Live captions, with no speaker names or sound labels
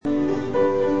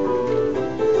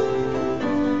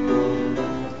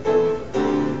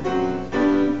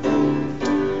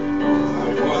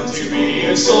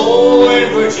soul,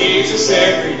 and for Jesus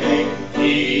every day.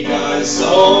 He does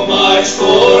so much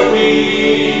for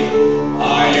me.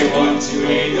 I want to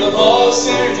aid the lost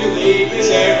sinner to lead his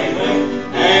every way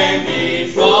and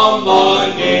be from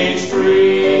bondage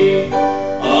free.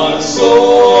 A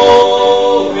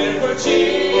soul, win for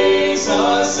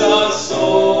Jesus, a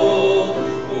soul,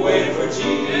 win for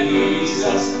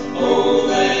Jesus. Oh,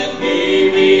 let me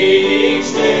be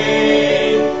each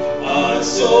day. A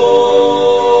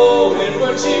soul, win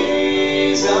for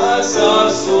Jesus,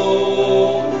 a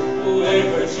soul,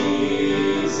 win for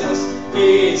Jesus.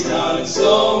 He's done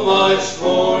so much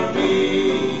for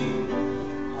me.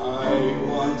 I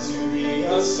want to be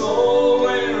a soul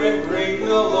winner and bring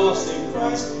the lost in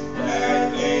Christ,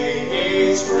 that they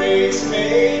His grace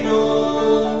may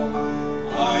know.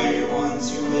 I want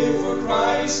to live for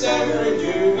Christ ever and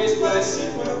do His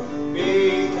blessed will,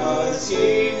 because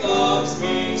He loves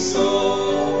me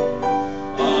so.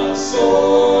 A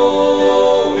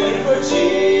soul winner for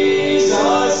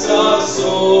Jesus, a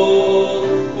soul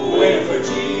winner for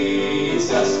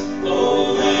Jesus.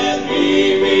 Oh, let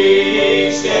me be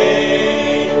each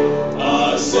day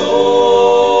a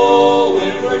soul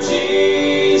winner for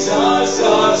Jesus,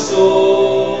 a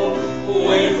soul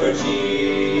winner for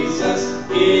Jesus.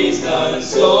 He's done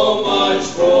so much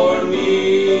for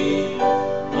me.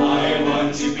 I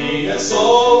want to be a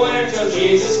soul winner till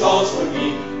Jesus calls for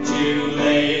me to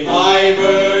lay my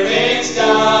burdens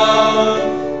down.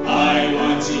 I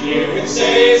want to hear Him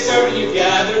say, servant, you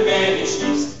gathered many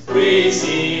sheep,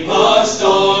 receive a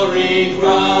starry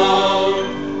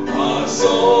crown. A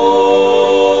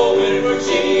soul winner for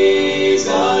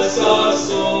Jesus, a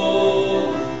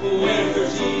soul winner for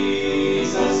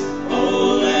Jesus.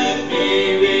 Oh, let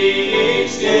me be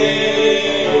each day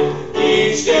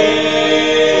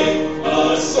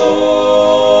a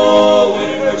soul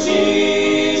winner for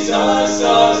Jesus,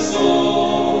 a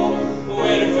soul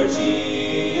winner for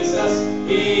Jesus.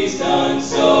 He's done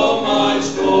so much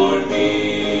for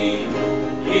me.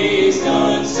 He's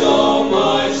done so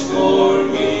much for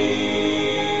me.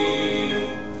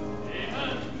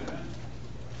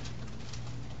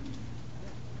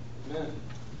 Amen.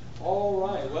 All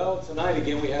right. Well, tonight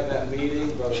again we have that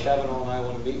meeting. Brother Kavanaugh and I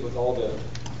want to meet with all the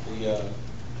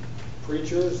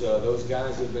preachers, those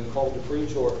guys who have been called to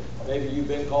preach, or maybe you've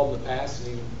been called in the past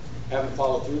and you haven't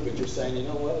followed through, but you're saying, you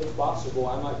know what, it's possible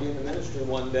I might be in the ministry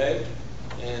one day,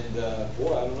 and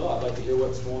boy, I don't know, I'd like to hear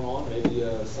what's going on. Maybe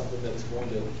something that's going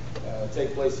to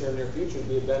take place here in the near future would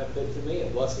be a benefit to me, a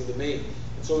blessing to me.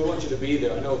 And so we want you to be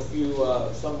there. I know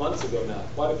some months ago now,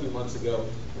 quite a few months ago,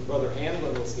 when Brother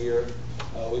Hamlin was here,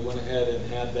 we went ahead and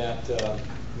had that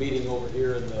meeting over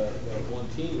here in the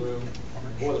 1T room.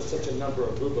 Boy, there's such a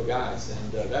group of guys,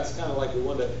 and that's kind of like we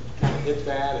wanted to kind of hit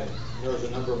that, and there's a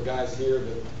number of guys here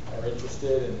that are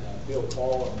interested and feel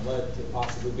called and led to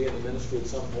possibly be in the ministry at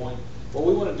some point. Well,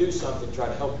 we want to do something to try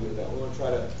to help you with that. We want to try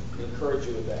to encourage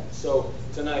you with that. So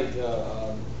tonight,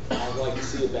 I'd like to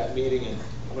see you at that meeting, and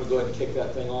I'm going to go ahead and kick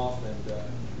that thing off, and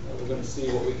we're going to see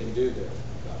what we can do there.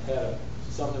 I've had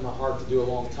something in my heart to do a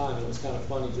long time, and it was kind of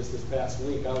funny just this past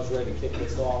week. I was ready to kick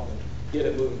this off and get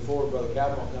it moving forward. Brother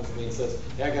Kavanaugh comes to me and says,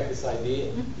 hey, I got this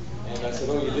idea. And I said,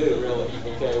 oh, you do? Really?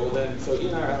 Okay, well then, so he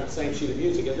and I are having the same sheet of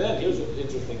music. And then, here's what's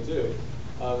interesting too.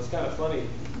 It was kind of funny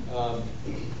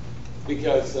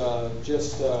because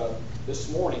just this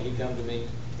morning he come to me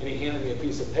and he handed me a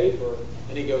piece of paper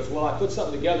and he goes, well, I put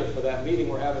something together for that meeting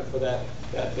we're having for that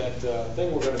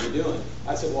thing we're going to be doing.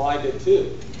 I said, well, I did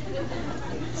too.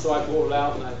 So I pulled it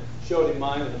out and I showed him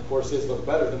mine, and of course his looked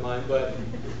better than mine, but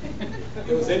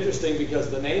it was interesting because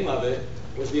the name of it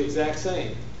was the exact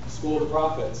same, School of the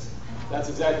Prophets. That's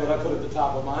exactly what I put at the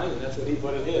top of mine, and that's what he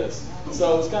put at his.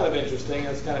 So it was kind of interesting.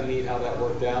 It's kind of neat how that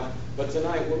worked out. But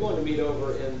tonight we're going to meet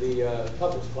over in the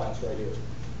couples class right here.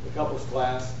 The couples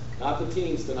class, not the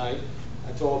teens tonight.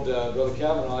 I told Brother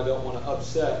Kavanaugh I don't want to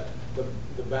upset the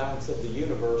balance of the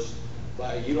universe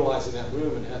by utilizing that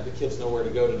room and have the kids know where to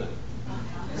go tonight.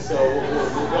 So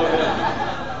we'll go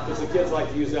ahead, because the kids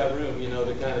like to use that room,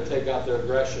 to kind of take out their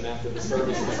aggression after the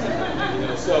services.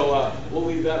 So we'll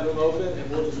leave that room open,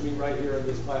 and we'll just be right here in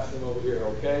this classroom over here,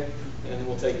 okay? And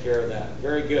we'll take care of that.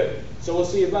 Very good. So we'll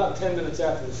see you about 10 minutes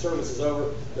after the service is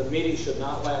over. The meeting should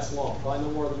not last long, probably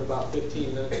no more than about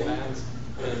 15 minutes max,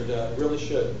 and really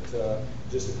shouldn't.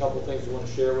 Just a couple things we want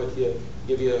to share with you,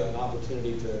 give you an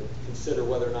opportunity to consider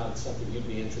whether or not it's something you'd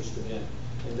be interested in.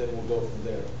 And then we'll go from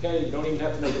there. Okay, you don't even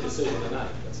have to make a decision tonight.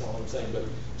 That's all I'm saying, but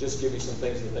just give you some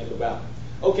things to think about.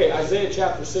 Okay, Isaiah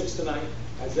chapter 6 tonight.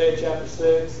 Isaiah chapter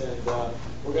 6, and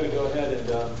we're going to go ahead and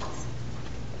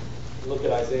look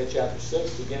at Isaiah chapter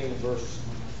 6, beginning in verse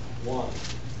 1.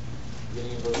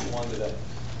 Beginning in verse 1 today.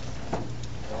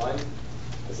 All right?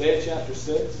 Isaiah chapter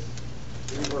 6,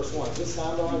 verse 1. Does this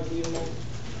sound all right to you tonight?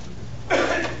 I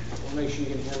want to make sure you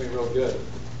can hear me real good.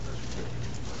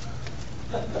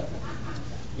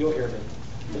 You'll hear me.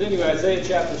 But anyway, Isaiah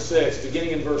chapter 6,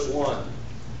 beginning in verse 1.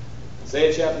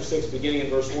 Isaiah chapter 6, beginning in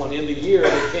verse 1. In the year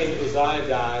that King Uzziah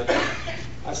died,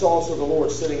 I saw also the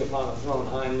Lord sitting upon a throne,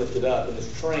 high and lifted up, and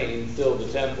his train filled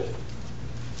the temple.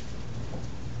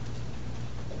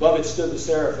 Above it stood the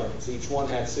seraphims. Each one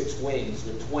had 6 wings.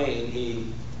 With twain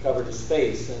he covered his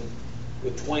face, and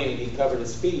with twain he covered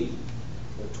his feet.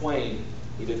 With twain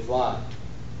he did fly.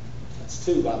 That's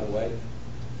 2, by the way.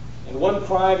 And one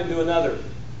cried unto another,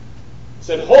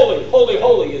 said, Holy, holy,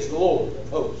 holy is the Lord of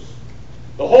hosts.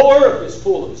 The whole earth is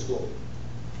full of his glory.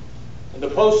 And the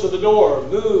posts of the door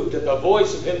moved at the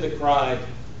voice of him that cried.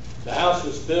 The house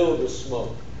was filled with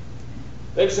smoke.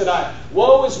 Then said I,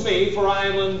 Woe is me, for I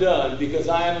am undone, because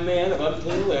I am a man of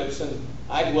unclean lips, and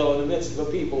I dwell in the midst of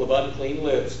a people of unclean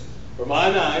lips. For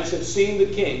mine eyes have seen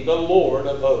the King, the Lord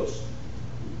of hosts.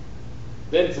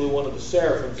 Then flew one of the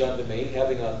seraphims unto me,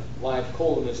 having a live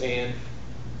coal in his hand,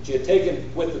 which he had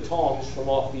taken with the tongs from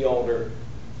off the altar,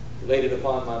 laid it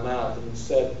upon my mouth, and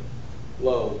said,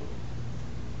 Lo,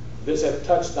 this hath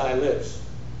touched thy lips.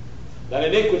 Thine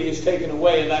iniquity is taken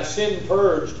away, and thy sin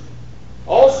purged.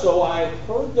 Also I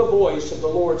heard the voice of the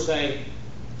Lord saying,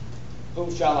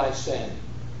 Whom shall I send?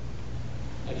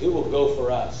 And who will go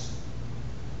for us?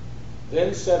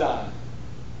 Then said I,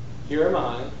 Here am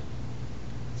I,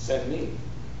 send me.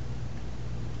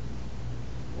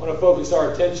 I want to focus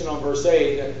our attention on verse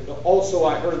 8. And also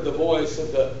I heard the voice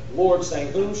of the Lord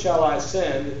saying, Whom shall I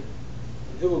send?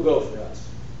 And who will go for us?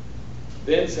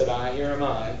 Then said I, Here am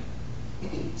I,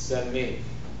 send me.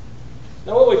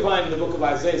 Now what we find in the book of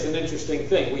Isaiah is an interesting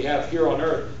thing. We have here on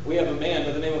earth, we have a man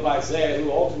by the name of Isaiah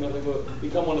who ultimately will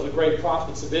become one of the great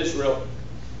prophets of Israel,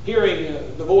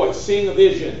 hearing the voice, seeing a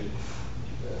vision,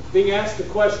 being asked a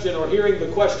question or hearing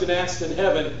the question asked in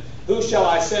heaven, Who shall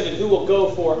I send and who will go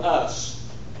for us?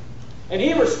 And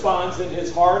he responds in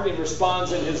his heart, he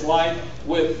responds in his life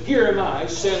with, Here am I,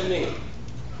 send me.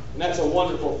 And that's a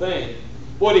wonderful thing.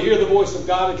 Boy, to hear the voice of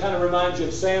God, it kind of reminds you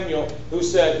of Samuel, who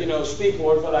said, Speak,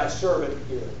 Lord, for thy servant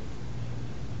hear.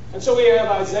 And so we have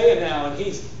Isaiah now, and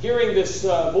he's hearing this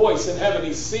voice in heaven.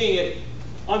 He's seeing it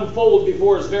unfold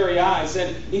before his very eyes.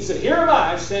 And he said, Here am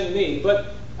I, send me.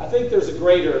 But I think there's a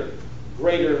greater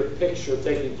picture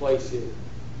taking place here.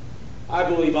 I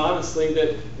believe, honestly,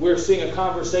 that we're seeing a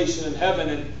conversation in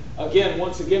heaven. And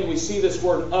once again, we see this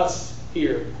word us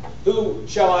here. Who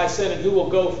shall I send and who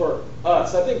will go for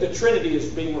us? I think the Trinity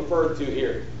is being referred to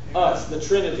here. Us, the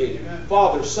Trinity. Amen.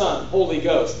 Father, Son, Holy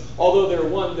Ghost. Although they're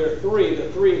one, they're three.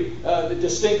 The three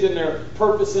distinct in their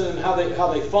purpose and how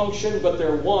they function, but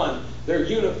they're one. They're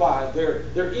unified.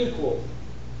 They're equal.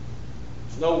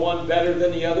 There's no one better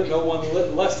than the other, no one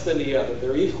less than the other.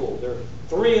 They're equal. They're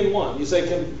 3 in 1. You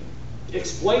say,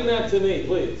 explain that to me,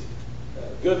 please.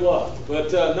 Good luck.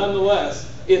 But nonetheless,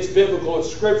 it's biblical,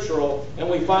 it's scriptural, and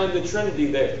we find the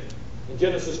Trinity there. In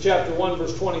Genesis chapter 1,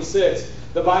 verse 26,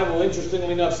 the Bible,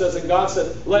 interestingly enough, says, And God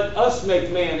said, Let us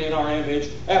make man in our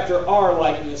image, after our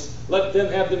likeness. Let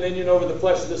them have dominion over the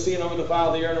flesh of the sea, and over the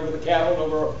fowl of the air, and over the cattle, and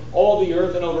over all the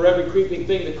earth, and over every creeping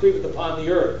thing that creepeth upon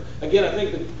the earth. Again, I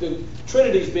think the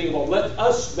Trinity is being involved. Let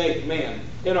us make man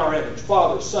in our image.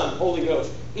 Father, Son, Holy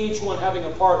Ghost. Each one having a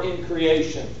part in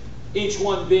creation. Each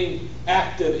one being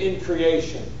active in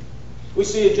creation. We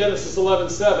see in Genesis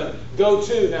 11:7, go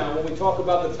to now, when we talk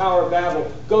about the Tower of Babel,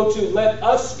 go to, let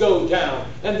us go down,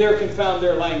 and there confound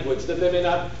their language, that they may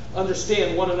not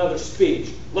understand one another's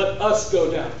speech. Let us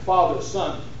go down. Father,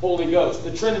 Son, Holy Ghost.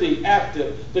 The Trinity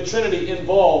active, the Trinity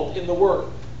involved in the work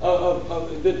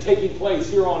of taking place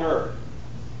here on earth.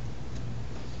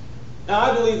 Now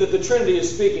I believe that the Trinity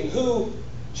is speaking, Who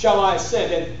shall I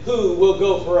send, and who will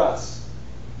go for us?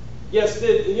 Yes,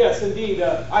 indeed,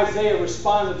 Isaiah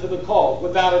responded to the call,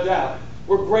 without a doubt.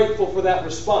 We're grateful for that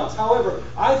response. However,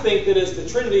 I think that as the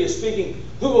Trinity is speaking,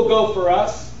 who will go for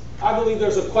us? I believe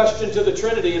there's a question to the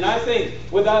Trinity. And I think,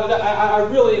 without a doubt, I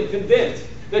really am convinced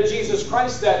that Jesus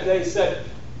Christ that day said,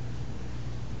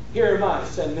 Here am I,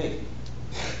 send me.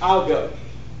 I'll go.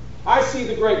 I see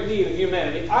the great need of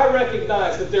humanity. I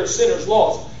recognize that they're sinners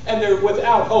lost and they're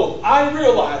without hope. I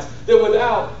realize that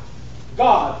without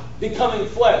God becoming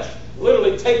flesh,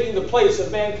 literally taking the place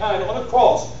of mankind on a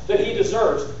cross that he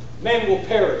deserves, man will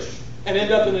perish and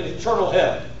end up in an eternal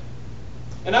hell.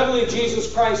 And I believe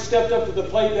Jesus Christ stepped up to the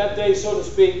plate that day, so to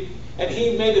speak, and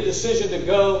he made a decision to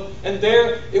go. And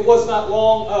there, it was not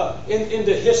long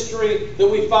into history that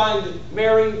we find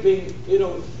Mary being,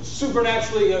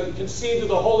 supernaturally conceived of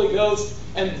the Holy Ghost,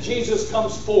 and Jesus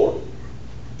comes forth.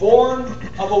 born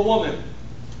of a woman,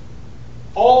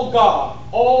 all God,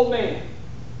 all man,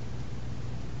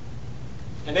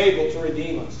 and able to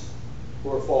redeem us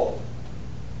who are fallen.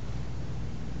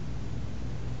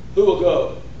 Who will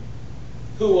go?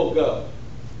 Who will go?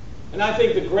 And I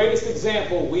think the greatest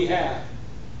example we have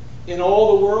in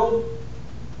all the world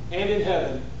and in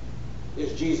heaven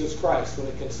is Jesus Christ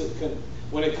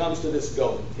when it comes to this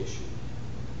going issue.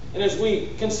 And as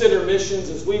we consider missions,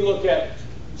 as we look at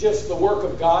just the work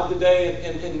of God today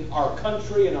in our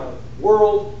country, in our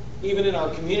world, even in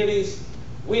our communities,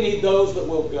 we need those that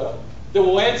will go, that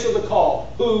will answer the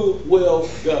call. Who will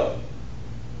go?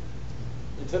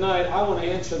 And tonight, I want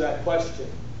to answer that question.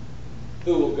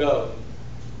 Who will go?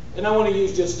 And I want to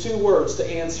use just two words to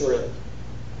answer it.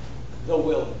 The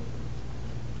willing.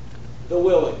 The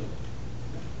willing.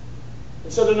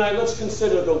 And so tonight, let's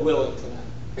consider the willing tonight.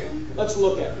 Let's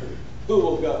look at it. Who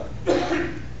will go?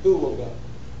 Who will go?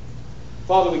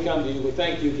 Father, we come to you. We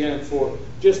thank you again for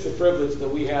just the privilege that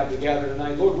we have to gather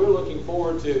tonight. Lord, we're looking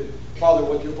forward to, Father,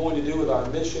 what you're going to do with our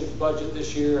missions budget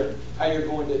this year and how you're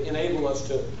going to enable us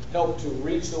to help to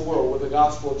reach the world with the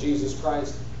gospel of Jesus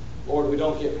Christ. Lord, we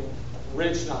don't get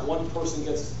rich. Not one person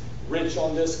gets rich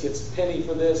on this, gets a penny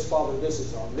for this. Father, this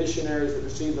is our missionaries that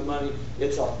receive the money.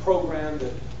 It's our program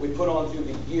that we put on through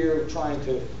the year trying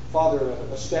to, Father,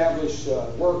 establish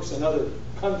works in other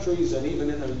countries and even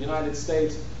in the United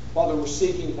States. Father, we're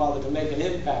seeking, Father, to make an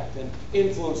impact and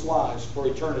influence lives for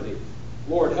eternity.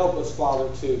 Lord, help us,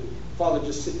 Father, to, Father,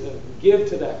 just give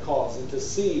to that cause and to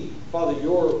see, Father,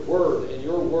 your word and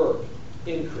your work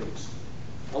increase.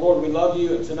 Now, Lord, we love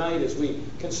you, and tonight as we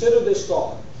consider this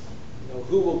thought,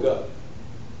 who will go?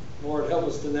 Lord, help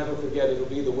us to never forget it'll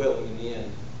be the willing in the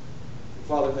end.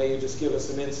 Father, may you just give us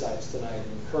some insights tonight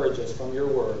and encourage us from your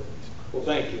word. Well,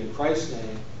 thank you. In Christ's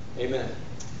name, amen.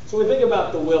 So we think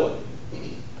about the willing.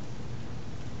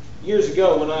 Years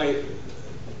ago, when I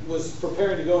was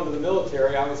preparing to go into the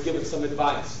military, I was given some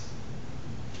advice.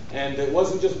 And it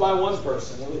wasn't just by one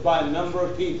person. It was by a number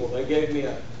of people. They gave me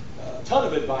a ton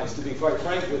of advice, to be quite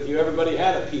frank with you. Everybody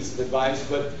had a piece of advice.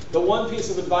 But the one piece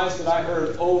of advice that I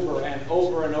heard over and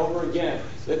over and over again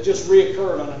that just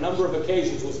reoccurred on a number of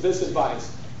occasions was this advice: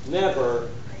 never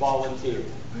volunteer.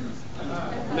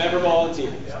 Never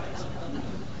volunteer.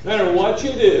 No matter what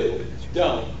you do,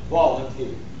 don't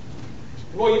volunteer.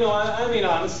 Well, I mean,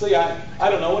 honestly, I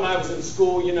don't know. When I was in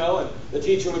school, and the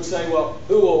teacher would say, well,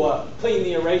 who will clean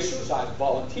the erasers? I'd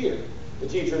volunteer. The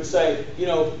teacher would say,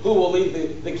 who will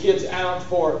lead the kids out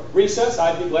for recess?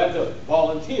 I'd be glad to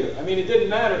volunteer. I mean, it didn't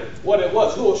matter what it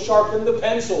was. Who will sharpen the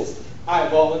pencils? I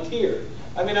volunteered.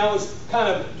 I mean, I was kind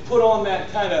of put on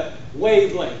that kind of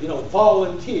wavelength,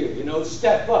 volunteer,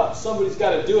 step up. Somebody's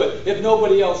got to do it. If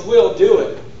nobody else will, do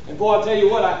it. And boy, I'll tell you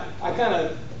what, I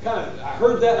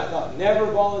heard that and I thought, never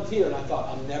volunteer. And I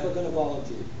thought, I'm never going to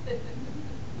volunteer.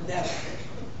 Never.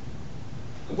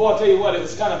 And boy, I'll tell you what, it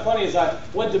was kind of funny as I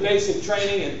went to basic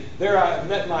training and there I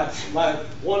met my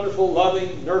wonderful,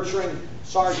 loving, nurturing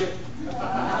sergeant.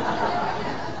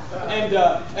 And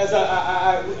as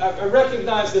I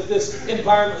recognized that this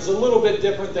environment was a little bit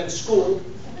different than school,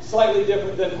 slightly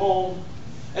different than home,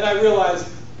 and I realized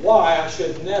why I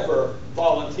should never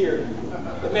volunteer.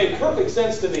 It made perfect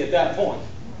sense to me at that point.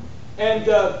 And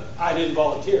I didn't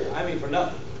volunteer. I mean, for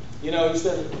nothing. You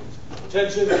said,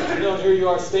 attention, here you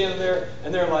are standing there,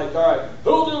 and they're like, all right,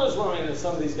 who'll do this for me? And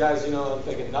some of these guys, I'm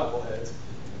thinking knuckleheads.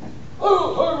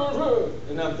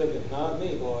 And I'm thinking, not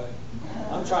me, boy.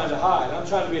 I'm trying to hide. I'm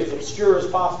trying to be as obscure as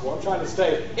possible. I'm trying to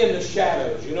stay in the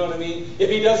shadows. You know what I mean? If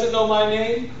he doesn't know my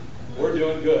name, we're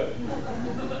doing good.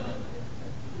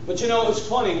 But it was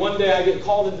funny. One day I get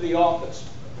called into the office.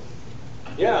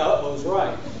 Yeah, Upmo's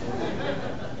right.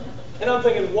 And I'm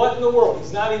thinking, what in the world?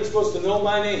 He's not even supposed to know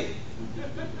my name.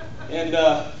 And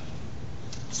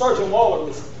Sergeant Waller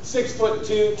was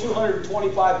 6'2",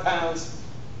 225 pounds.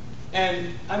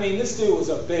 And, I mean, this dude was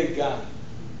a big guy.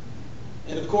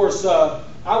 And, of course, I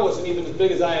wasn't even as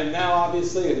big as I am now,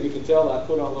 obviously. And you can tell I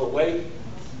put on a little weight.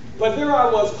 But there I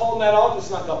was calling that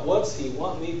office, and I thought, what's he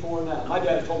want me for now? My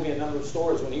dad told me a number of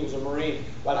stories when he was a Marine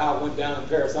about how it went down in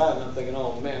Paris Island. I'm thinking,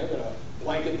 oh, man, they're going to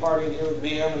blanket party in here with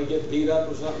me. I'm going to get beat up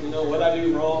or something. What I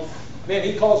do wrong? Man,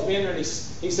 he calls me in there, and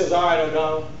he says, all right,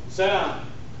 O'Donnell, sit down.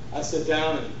 I sit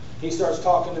down, and he starts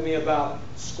talking to me about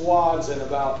squads and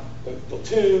about the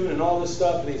platoon and all this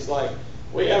stuff. And he's like,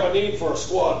 we have a need for a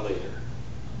squad leader.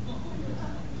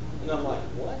 And I'm like,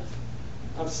 what?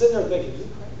 I'm sitting there thinking, you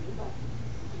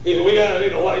crazy? We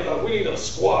need a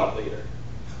squad leader.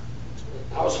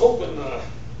 I was hoping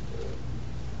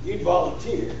you'd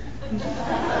volunteer.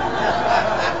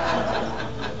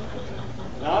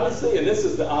 And honestly, and this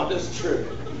is the honest truth,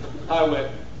 I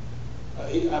went,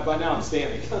 by now I'm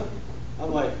standing.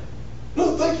 I'm like,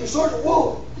 no, thank you, Sergeant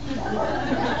Whoa.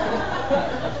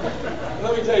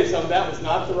 Let me tell you something, that was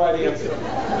not the right answer.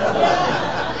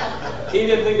 He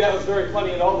didn't think that was very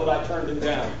funny at all that I turned him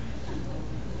down.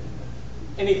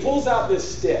 And he pulls out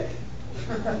this stick.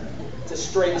 It's a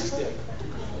straight stick.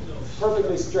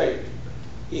 Perfectly straight.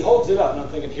 He holds it up, and I'm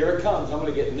thinking, here it comes. I'm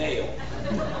going to get nailed.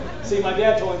 See, my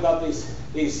dad told me about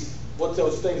these what's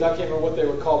those things? I can't remember what they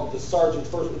were called. The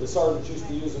sergeants used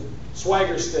to use them.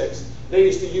 Swagger sticks. They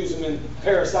used to use them in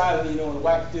Paris Island, and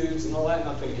whack dudes and all that. And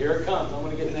I'm thinking, here it comes. I'm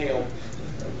going to get nailed.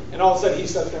 And all of a sudden, he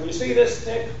starts going, you see this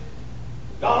stick,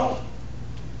 Donald?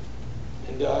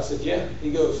 And I said, yeah.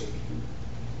 He goes,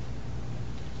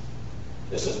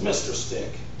 this is Mr.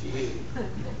 Stick to you.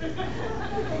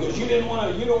 He goes, you don't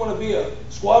want to be a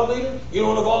squad leader? You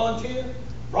don't want to volunteer?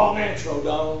 Wrong answer,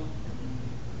 O'Donnell.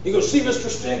 He goes, see Mr.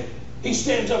 Stick? He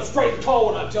stands up straight and tall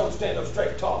when I tell him to stand up straight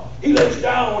and tall. He lays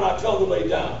down when I tell him to lay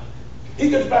down. He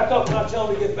gets back up when I tell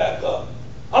him to get back up.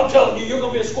 I'm telling you, you're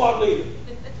going to be a squad leader.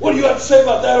 What do you have to say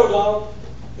about that, O'Donnell?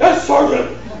 Yes,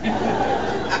 Sergeant.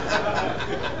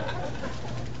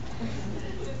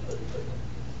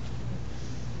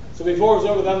 So before it was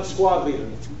over, I'm the squad leader.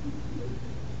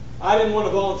 I didn't want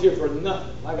to volunteer for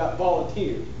nothing. I got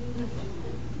volunteered.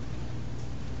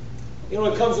 When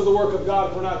it comes to the work of God,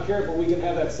 if we're not careful, we can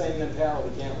have that same mentality,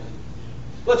 can't we?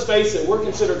 Let's face it, we're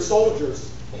considered soldiers.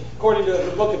 According to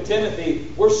the book of Timothy,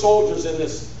 we're soldiers in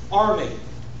this army.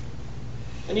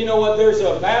 And you know what? There's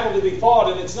a battle to be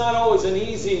fought, and it's not always an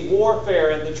easy warfare.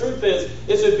 And the truth is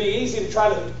it'd be easy to try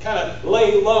to kind of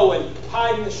lay low and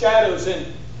hide in the shadows and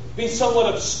be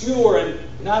somewhat obscure and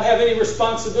not have any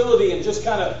responsibility and just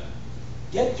kind of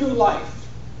get through life.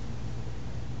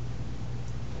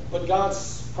 But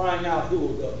God's crying out, who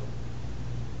will go?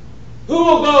 Who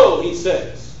will go, he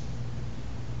says.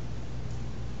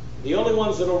 The only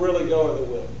ones that will really go are the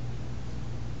willing.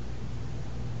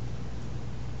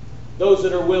 Those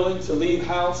that are willing to leave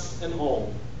house and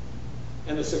home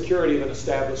and the security of an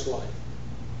established life.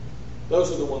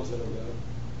 Those are the ones that will go.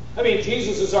 I mean,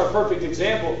 Jesus is our perfect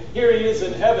example. Here he is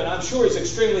in heaven. I'm sure he's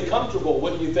extremely comfortable,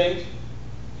 wouldn't you think?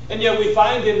 And yet we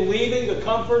find him leaving the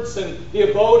comforts and the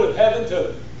abode of heaven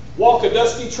to walk a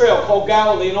dusty trail called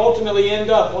Galilee and ultimately end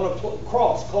up on a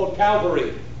cross called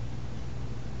Calvary.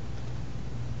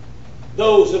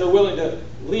 Those that are willing to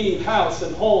leave house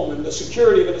and home and the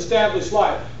security of an established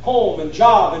life, home and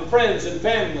job and friends and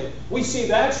family. We see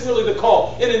that's really the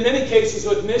call. And in many cases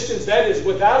with missions, that is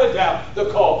without a doubt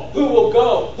the call. Who will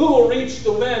go? Who will reach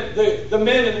the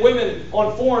men and women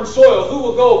on foreign soil? Who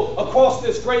will go across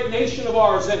this great nation of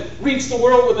ours and reach the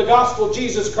world with the gospel of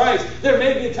Jesus Christ? There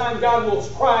may be a time God will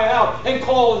cry out and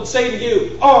call and say to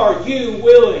you, are you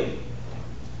willing?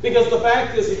 Because the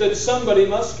fact is that somebody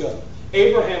must go.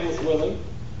 Abraham was willing.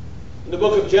 In the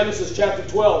book of Genesis chapter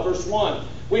 12, verse 1,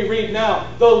 we read now,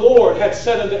 the Lord had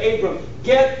said unto Abram,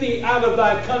 get thee out of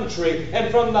thy country,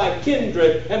 and from thy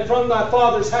kindred, and from thy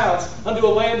father's house, unto a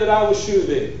land that I will shew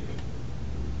thee.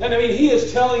 And he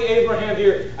is telling Abraham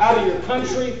here, out of your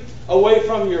country, away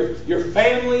from your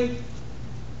family,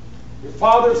 your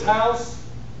father's house,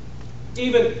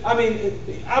 even,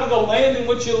 out of the land in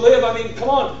which you live. Come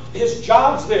on, his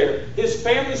job's there. His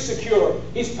family's secure.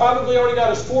 He's probably already got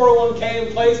his 401k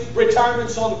in place.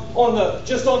 Retirement's on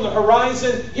the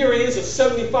horizon. Here he is, a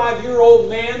 75-year-old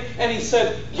man, and he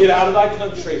said, get out of thy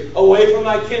country, away from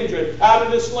thy kindred, out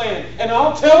of this land, and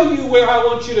I'll tell you where I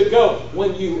want you to go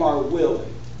when you are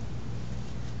willing.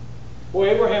 Boy,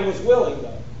 Abraham was willing,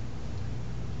 though.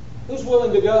 Who's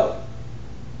willing to go?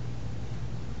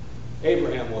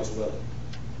 Abraham was willing.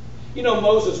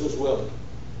 Moses was willing.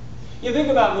 You think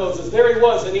about Moses. There he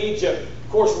was in Egypt,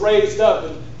 of course, raised up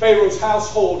in Pharaoh's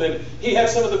household, and he had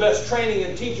some of the best training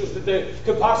and teachers that they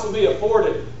could possibly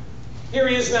afforded. Here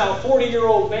he is now, a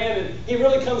 40-year-old man, and he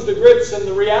really comes to grips in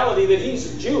the reality that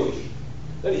he's Jewish,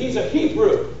 that he's a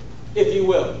Hebrew, if you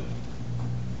will.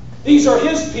 These are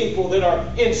his people that are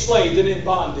enslaved and in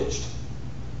bondage.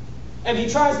 And he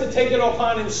tries to take it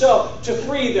upon himself to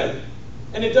free them.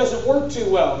 And it doesn't work too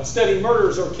well. Instead, he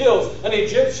murders or kills an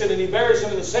Egyptian and he buries him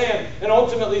in the sand and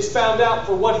ultimately is found out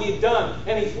for what he'd done.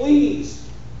 And he flees.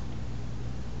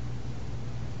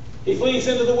 He flees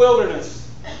into the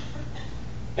wilderness.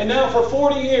 And now for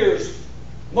 40 years,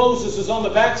 Moses is on the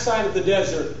backside of the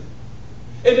desert.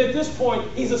 And at this point,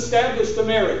 he's established a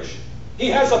marriage. He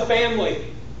has a family.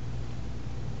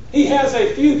 He has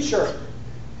a future.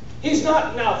 He's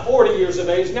not now 40 years of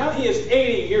age. Now he is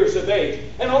 80 years of age.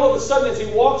 And all of a sudden, as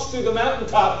he walks through the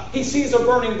mountaintop, he sees a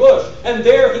burning bush. And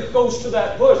there he goes to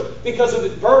that bush because of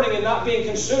it burning and not being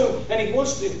consumed. And he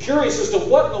wants to be curious as to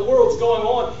what in the world's going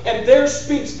on. And there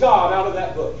speaks God out of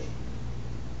that bush.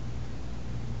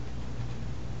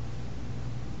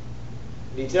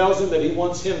 And he tells him that he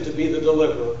wants him to be the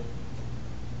deliverer,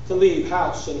 to leave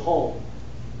house and home,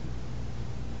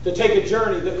 to take a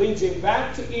journey that leads him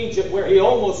back to Egypt where he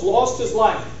almost lost his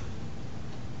life,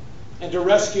 and to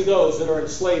rescue those that are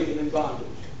enslaved and in bondage.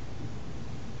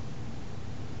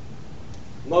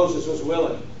 Moses was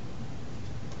willing.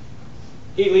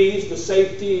 He leaves the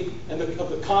safety of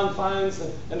the confines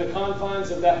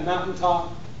of that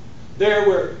mountaintop, there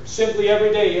where simply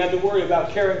every day he had to worry about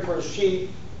caring for his sheep.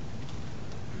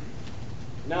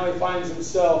 Now he finds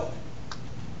himself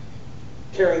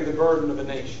carrying the burden of a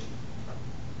nation.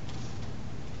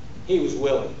 He was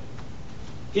willing.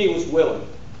 He was willing.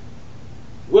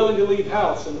 Willing to leave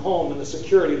house and home and the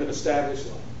security of an established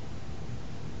life.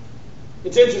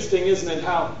 It's interesting, isn't it,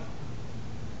 how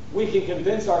we can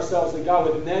convince ourselves that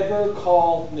God would never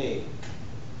call me.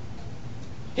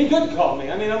 He couldn't call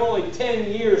me. I mean, I'm only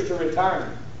 10 years to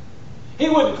retirement. He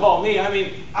wouldn't call me. I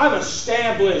mean, I'm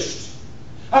established.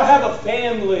 I have a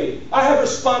family. I have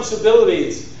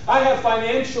responsibilities. I have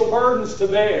financial burdens to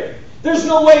bear. There's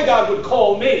no way God would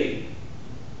call me.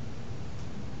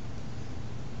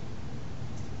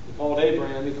 He called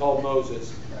Abraham. He called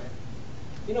Moses.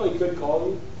 You know he could call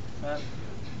you.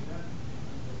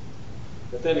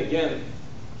 But then again,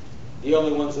 the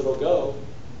only ones that will go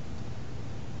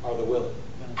are the willing.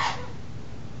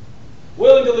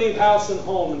 Willing to leave house and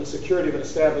home in the security of an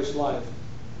established life.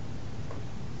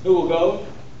 Who will go?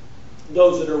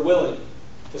 Those that are willing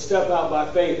to step out by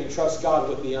faith and trust God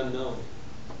with the unknown.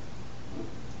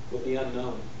 With the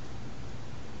unknown.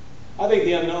 I think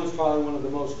the unknown is probably one of the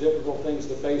most difficult things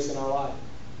to face in our life.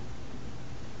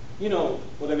 You know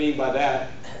what I mean by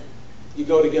that. You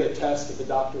go to get a test at the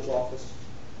doctor's office,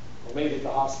 or maybe at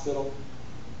the hospital.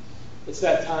 It's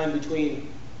that time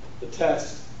between the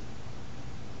test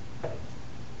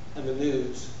and the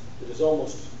news that is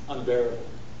almost unbearable.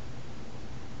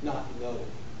 Not knowing.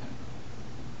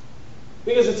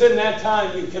 Because it's in that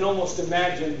time you can almost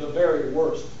imagine the very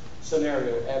worst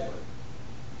scenario ever.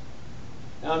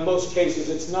 Now, in most cases,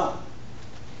 it's not.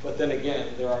 But then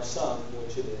again, there are some in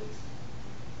which it is.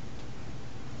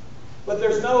 But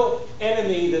there's no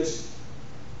enemy that's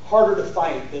harder to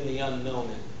fight than the unknown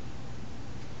enemy.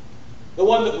 The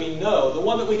one that we know, the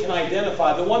one that we can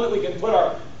identify, the one that we can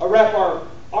wrap our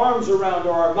arms around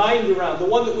or our mind around, the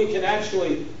one that we can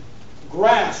actually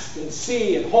grasp and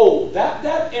see and hold.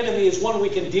 That enemy is one we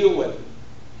can deal with.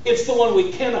 It's the one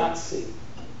we cannot see.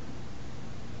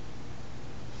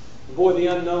 Boy, the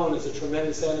unknown is a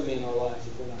tremendous enemy in our lives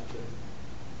if we're not careful.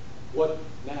 What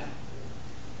now?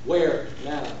 Where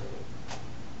now?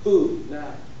 Who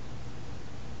now?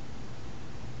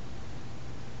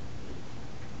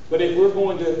 But if we're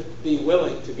going to be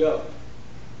willing to go,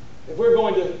 if we're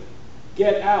going to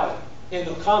get out and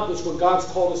accomplish what God's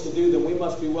called us to do, then we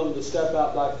must be willing to step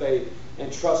out by faith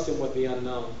and trust Him with the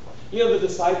unknown. You know, the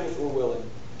disciples were willing.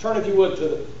 Turn, if you would, to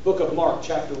the book of Mark,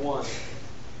 chapter 1.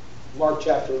 Mark,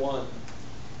 chapter 1.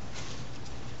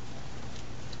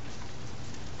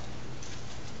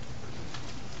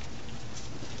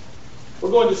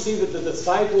 We're going to see that the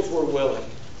disciples were willing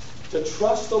to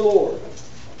trust the Lord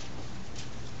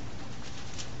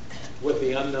with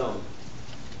the unknown.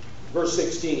 Verse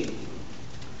 16.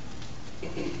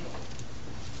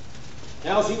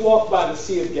 Now as he walked by the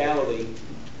Sea of Galilee,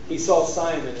 he saw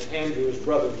Simon and Andrew, his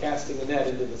brother, casting a net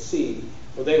into the sea,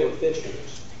 for they were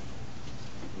fishers.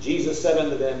 Jesus said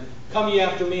unto them, Come ye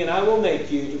after me, and I will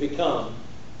make you to become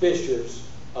fishers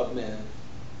of men.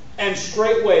 And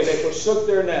straightway they forsook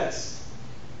their nets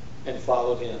and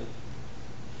followed him.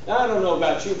 Now, I don't know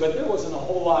about you, but there wasn't a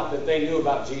whole lot that they knew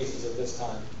about Jesus at this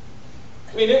time.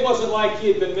 I mean, it wasn't like he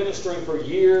had been ministering for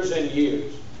years and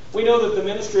years. We know that the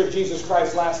ministry of Jesus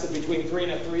Christ lasted between 3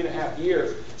 and 3.5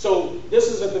 years. So this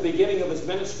is at the beginning of his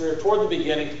ministry, or toward the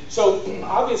beginning. So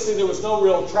obviously there was no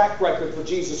real track record for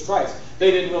Jesus Christ. They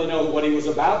didn't really know what he was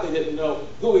about. They didn't know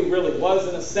who he really was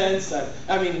in a sense. And,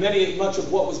 I mean, much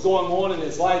of what was going on in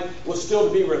his life was still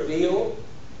to be revealed.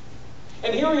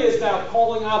 And here he is now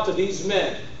calling out to these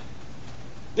men,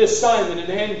 this Simon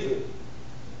and Andrew.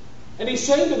 And he's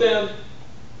saying to them,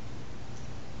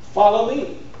 Follow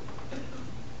me.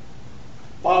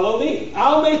 Follow me.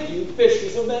 I'll make you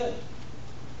fishers of men.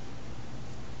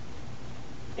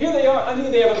 Here they are. I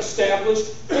mean, they have an established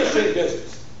fishing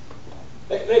business.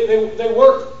 They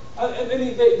work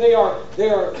They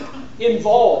are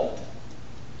involved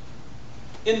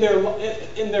in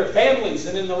their families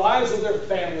and in the lives of their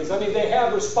families. I mean, they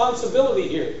have responsibility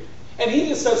here. And he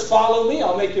just says, follow me,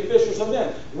 I'll make you fishers of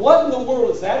men. What in the world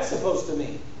is that supposed to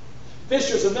mean?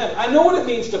 Fishers of men. I know what it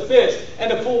means to fish and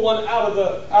to pull one out of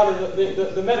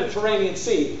the Mediterranean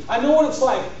Sea. I know what it's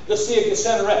like, the Sea of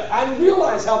Gennesaret. I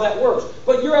realize how that works.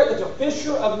 But you're a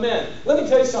fisher of men. Let me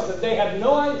tell you something. They had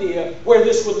no idea where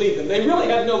this would lead them. They really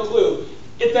had no clue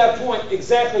at that point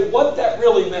exactly what that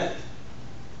really meant.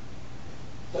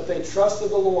 But they trusted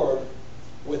the Lord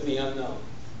with the unknown.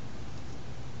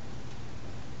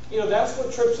 You know, that's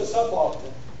what trips us up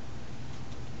often.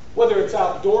 Whether it's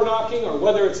out door knocking or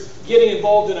whether it's getting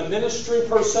involved in a ministry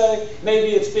per se,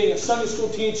 maybe it's being a Sunday school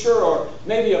teacher or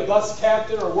maybe a bus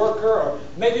captain or worker, or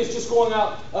maybe it's just going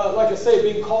out, like I say,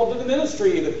 being called to the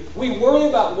ministry even. We worry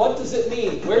about what does it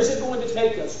mean? Where's it going to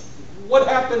take us? What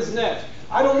happens next?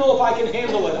 I don't know if I can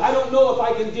handle it. I don't know if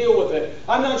I can deal with it.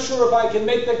 I'm not sure if I can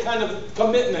make that kind of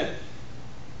commitment.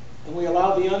 And we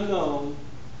allow the unknown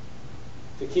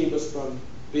to keep us from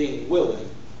being willing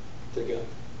to go.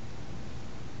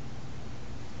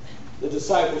 The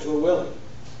disciples were willing.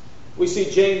 We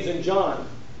see James and John,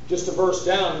 just a verse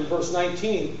down in verse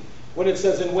 19, when it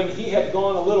says, and when he had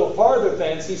gone a little farther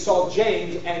thence, he saw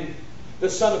James and the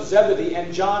son of Zebedee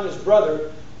and John his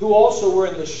brother, who also were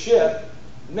in the ship,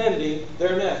 mending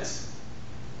their nets.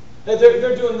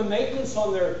 They're doing the maintenance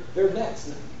on their nets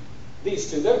now.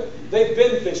 These two, they've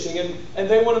been fishing and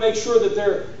they want to make sure that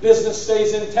their business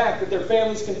stays intact, that their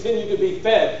families continue to be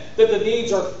fed, that the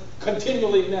needs are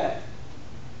continually met.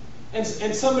 And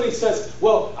somebody says,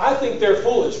 well, I think they're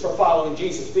foolish for following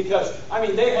Jesus because, I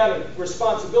mean, they had a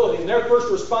responsibility, and their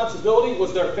first responsibility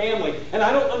was their family. And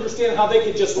I don't understand how they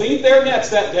could just leave their nets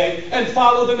that day and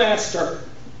follow the Master.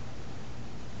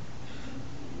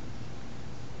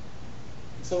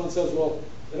 Someone says, well,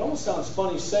 it almost sounds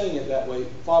funny saying it that way,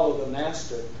 follow the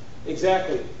Master.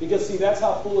 Exactly. Because, see, that's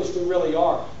how foolish we really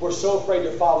are. We're so afraid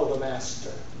to follow the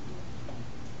Master.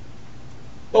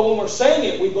 But when we're saying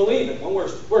it, we believe it. When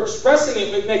we're expressing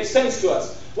it, it makes sense to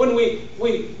us. When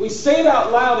we say it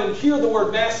out loud and hear the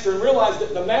word Master and realize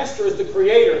that the Master is the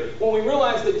Creator, when we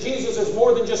realize that Jesus is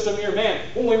more than just a mere man,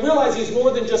 when we realize He's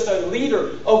more than just a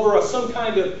leader over some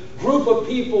kind of group of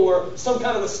people or some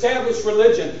kind of established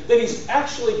religion, that He's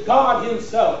actually God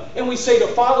Himself, and we say to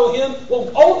follow Him, well,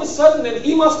 all of a sudden then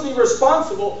He must be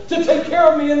responsible to take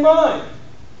care of me and mine.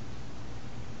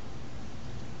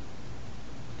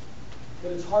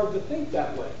 But it's hard to think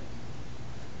that way.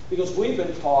 Because we've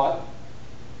been taught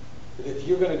that if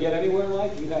you're going to get anywhere in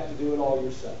life, you have to do it all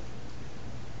yourself.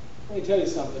 Let me tell you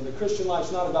something. The Christian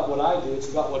life's not about what I do. It's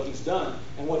about what He's done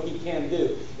and what He can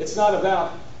do. It's not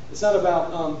about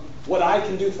what I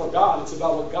can do for God. It's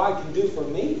about what God can do for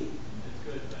me.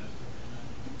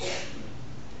 It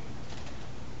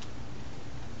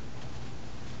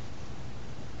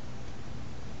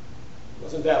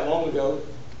wasn't that long ago,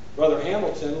 Brother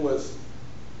Hamilton was,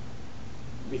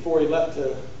 before he left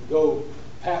to go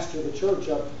pastor the church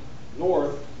up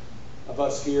north of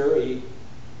us here, he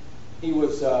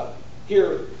was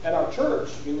here at our church.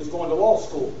 He was going to law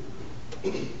school.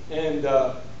 And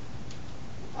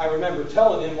I remember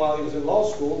telling him while he was in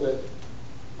law school that,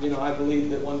 I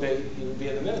believed that one day he would be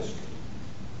in the ministry.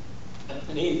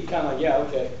 And he kind of, yeah,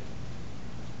 okay.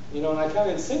 And I kind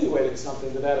of insinuated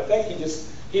something to that effect.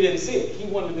 He didn't see it. He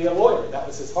wanted to be a lawyer. That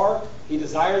was his heart. He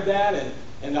desired that,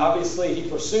 and obviously he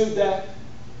pursued that.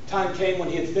 Time came when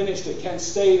he had finished at Kent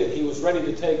State, and he was ready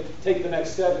to take the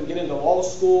next step and get into law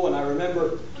school. And I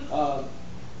remember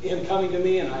him coming to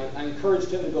me, and I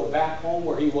encouraged him to go back home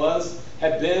where he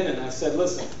had been, and I said,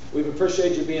 listen, we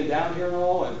appreciate you being down here and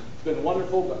all, and it's been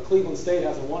wonderful, but Cleveland State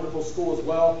has a wonderful school as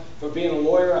well for being a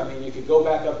lawyer. I mean, you could go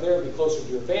back up there, be closer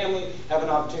to your family, have an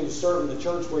opportunity to serve in the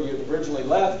church where you originally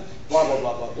left, blah, blah,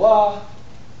 blah, blah, blah.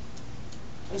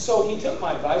 And so he took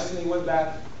my advice, and he went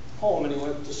back home, and he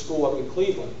went to school up in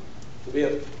Cleveland to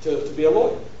be a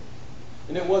lawyer.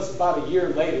 And it was about a year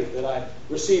later that I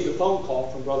received a phone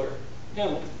call from Brother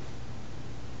Hamilton.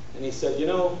 And he said,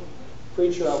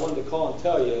 preacher, I wanted to call and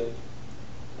tell you,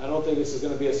 I don't think this is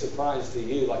going to be a surprise to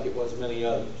you like it was many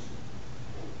others.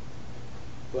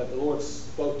 But the Lord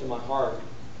spoke to my heart,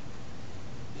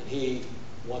 and He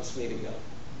wants me to go.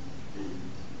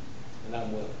 And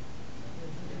I'm willing.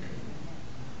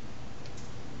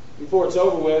 Before it's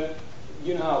over with,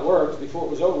 you know how it works. Before it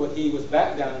was over with, he was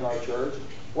back down in our church,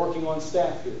 working on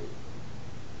staff here.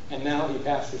 And now he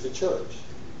pastors a church.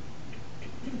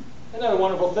 Isn't that a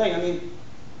wonderful thing? I mean,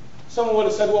 Someone would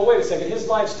have said, well, wait a second, his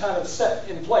life's kind of set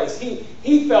in place.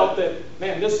 He felt that,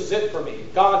 man, this is it for me.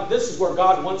 God, this is where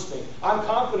God wants me. I'm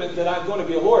confident that I'm going to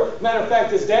be a Lord. Matter of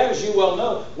fact, his dad, as you well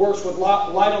know, works with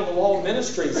Light on the Wall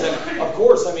Ministries. And of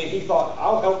course, I mean, he thought,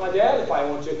 I'll help my dad if I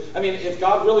want to. I mean, if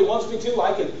God really wants me to,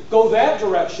 I could go that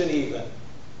direction even.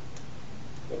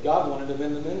 But God wanted him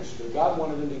in the ministry. God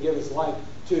wanted him to give his life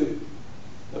to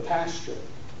the pasture.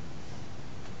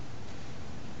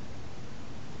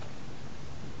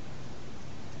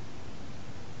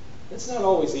 It's not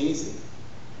always easy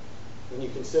when you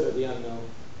consider the unknown.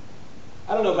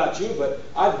 I don't know about you, but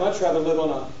I'd much rather live on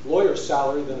a lawyer's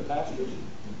salary than a pastor's.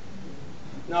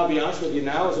 Now, I'll be honest with you,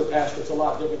 now as a pastor, it's a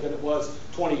lot different than it was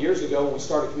 20 years ago when we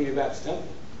started Community Baptist Temple.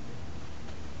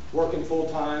 Working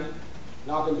full-time,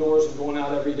 knocking doors and going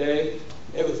out every day.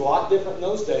 It was a lot different in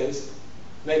those days,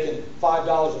 making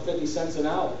 $5.50 an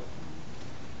hour.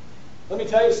 Let me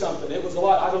tell you something. It was a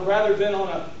lot. I'd have rather been on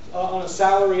a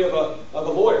salary of a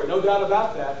lawyer, no doubt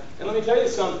about that. And let me tell you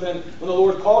something. When the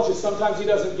Lord calls you, sometimes He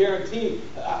doesn't guarantee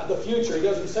the future. He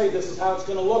doesn't say this is how it's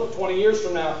going to look 20 years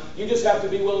from now. You just have to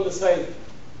be willing to say,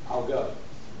 I'll go.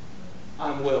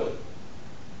 I'm willing.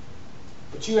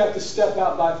 But you have to step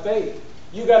out by faith.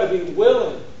 You got to be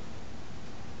willing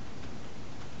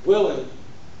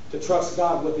to trust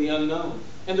God with the unknown.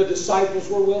 And the disciples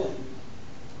were willing.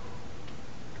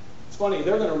 It's funny,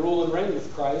 they're going to rule and reign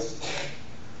with Christ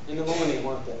in the millennium,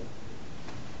 aren't they?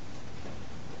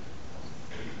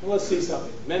 Well, let's see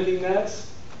something. Mending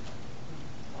nets,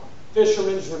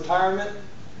 fishermen's retirement,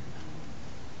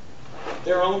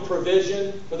 their own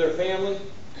provision for their family.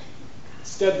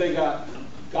 Instead, they got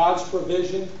God's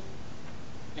provision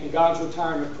and God's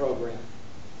retirement program.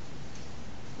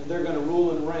 And they're going to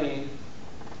rule and reign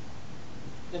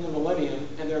in the millennium,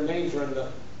 and their names are in the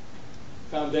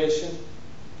foundation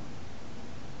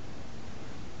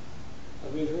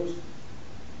of New Jerusalem.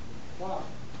 Wow.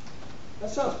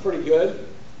 That sounds pretty good.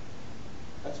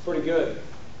 That's pretty good.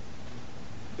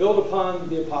 Build upon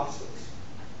the apostles.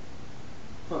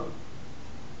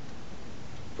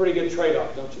 Pretty good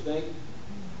trade-off, don't you think?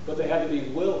 But they had to be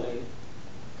willing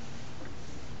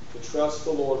to trust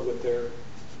the Lord with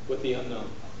the unknown.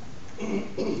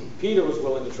 Peter was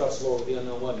willing to trust the Lord with the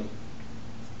unknown, wasn't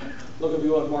he? Look if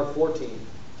you want Mark 14.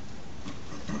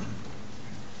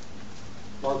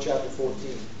 Mark chapter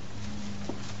 14.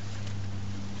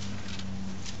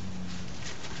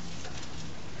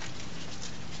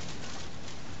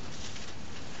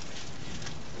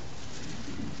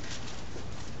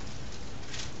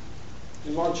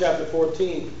 In Mark chapter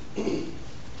 14,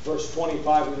 verse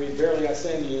 25, we read, "Verily I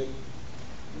say unto you,"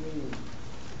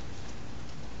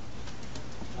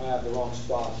 I have the wrong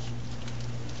spot.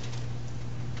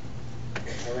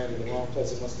 I ran to the wrong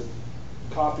place. I must have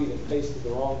copied and pasted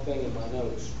the wrong thing in my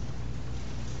notes.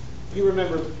 You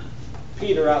remember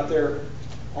Peter out there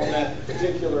on that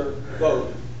particular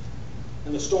boat,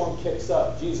 and the storm kicks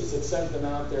up. Jesus had sent them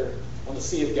out there on the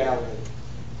Sea of Galilee.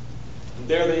 And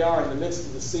there they are in the midst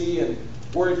of the sea, and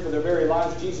worried for their very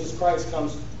lives. Jesus Christ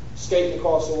comes skating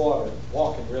across the water,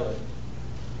 walking really.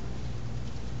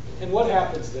 And what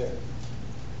happens there?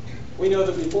 We know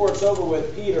that before it's over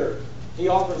with, Peter, he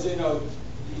offers, can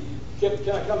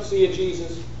I come see you,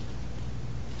 Jesus?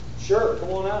 Sure, come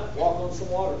on out. Walk on some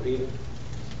water, Peter.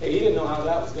 Hey, he didn't know how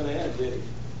that was going to end, did he?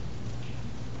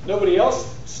 Nobody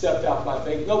else stepped out by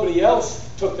faith. Nobody else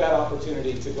took that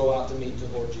opportunity to go out to meet the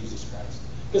Lord Jesus Christ.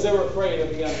 Because they were afraid of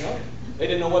the unknown. They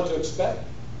didn't know what to expect.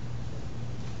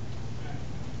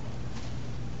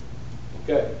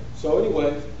 Okay, so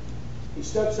anyway, he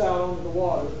steps out onto the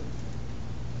water.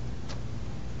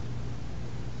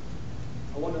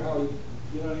 I wonder how he,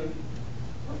 you know what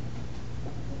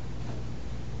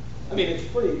I mean? It's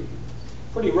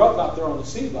pretty rough out there on the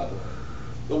sea, by the way.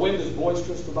 The wind is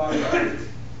boisterous to by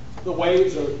the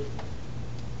waves are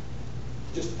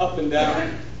just up and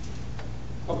down.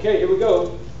 Okay, here we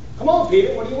go. Come on,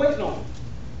 Peter, what are you waiting on?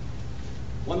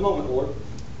 One moment, Lord.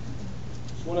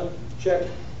 Just want to check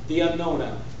the unknown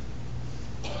out.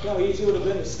 You know how easy it would have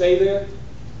been to stay there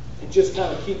and just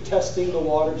kind of keep testing the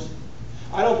waters?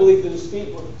 I don't believe that his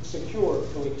feet were secure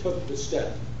until he took the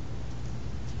step.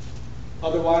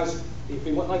 Otherwise, if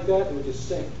he went like that, it would just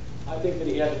sink. I think that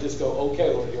he had to just go,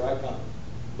 okay, Lord, here I come.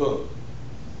 Boom.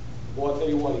 Boy, I'll tell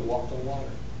you what, he walked on water.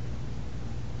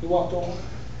 He walked on water.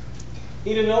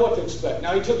 He didn't know what to expect.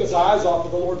 Now, he took his eyes off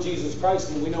of the Lord Jesus Christ,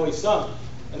 and we know he sung.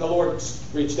 And the Lord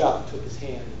reached out and took his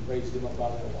hand and raised him up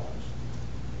out of the waters.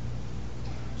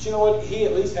 But you know what? He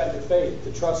at least had the faith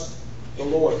to trust the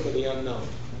Lord for the unknown.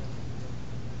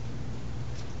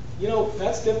 You know,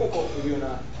 that's difficult for you and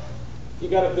I. You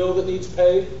got a bill that needs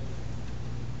paid.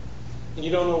 and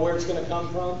you don't know where it's going to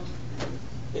come from,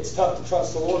 it's tough to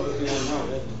trust the Lord with the unknown,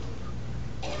 isn't it?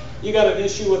 You got an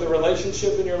issue with a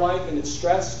relationship in your life and it's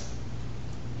stressed.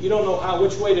 You don't know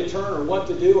which way to turn or what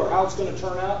to do or how it's going to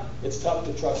turn out. It's tough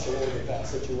to trust the Lord with that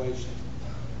situation.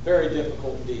 Very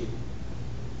difficult indeed.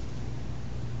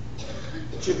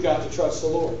 But you've got to trust the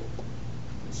Lord.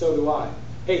 And so do I.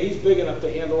 Hey, He's big enough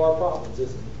to handle our problems,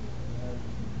 isn't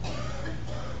He?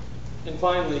 And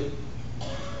finally,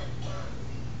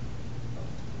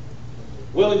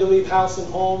 willing to leave house and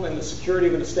home and the security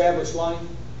of an established life.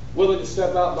 Willing to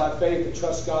step out by faith and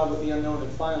trust God with the unknown.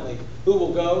 And finally, who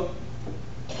will go?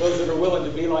 Those that are willing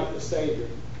to be like the Savior.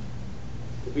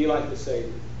 To be like the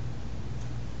Savior.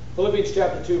 Philippians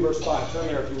chapter 2, verse 5. Turn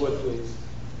there if you would, please.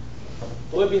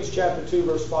 Philippians chapter 2,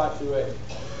 verse 5 through 8.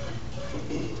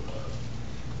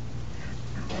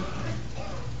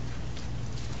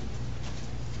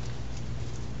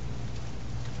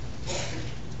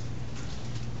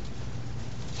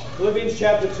 Philippians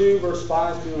chapter 2, verse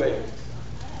 5 through 8.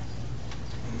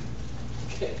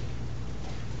 Okay.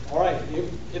 All right.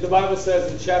 If the Bible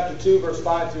says in chapter 2, verse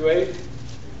 5 through 8,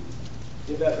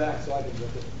 give that back so I can get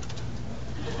it.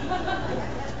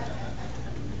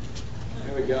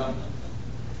 There we go.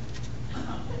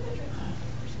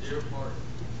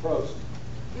 Prost.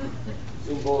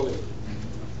 Symbolic.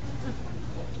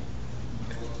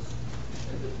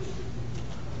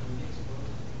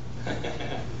 I'm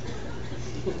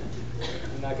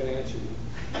not going to answer you.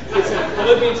 It's in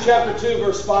Philippians chapter 2,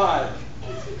 verse 5.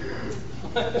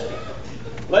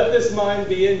 Let this mind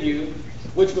be in you,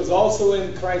 which was also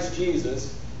in Christ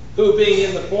Jesus, who being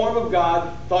in the form of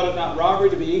God, thought it not robbery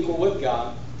to be equal with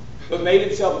God, but made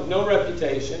himself of no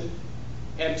reputation,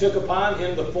 and took upon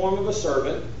him the form of a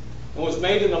servant, and was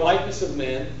made in the likeness of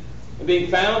men. And being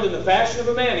found in the fashion of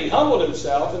a man, he humbled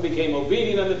himself and became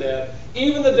obedient unto death,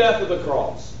 even the death of the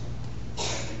cross.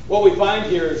 What we find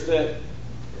here is that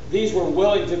these were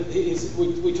willing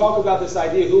to, we talk about this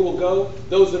idea, who will go?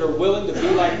 Those that are willing to be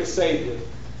like the Savior.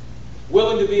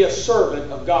 Willing to be a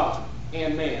servant of God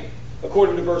and man.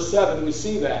 According to verse 7, we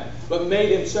see that. But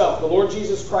made himself, the Lord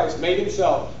Jesus Christ made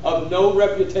himself of no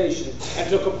reputation, and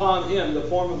took upon him the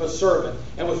form of a servant,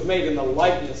 and was made in the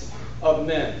likeness of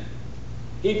men.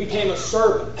 He became a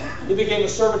servant. He became a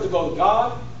servant to both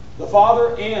God, the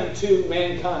Father, and to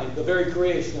mankind, the very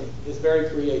creation of his very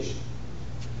creation.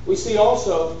 We see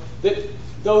also that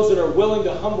those that are willing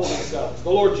to humble themselves, the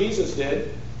Lord Jesus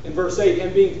did in verse 8,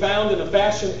 and being found in a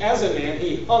fashion as a man,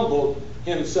 he humbled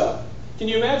himself. Can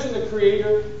you imagine the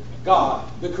Creator, God,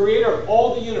 the Creator of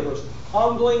all the universe,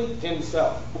 humbling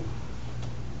himself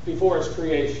before his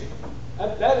creation?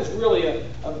 That is really an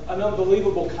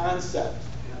unbelievable concept.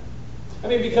 I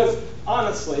mean, because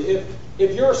honestly,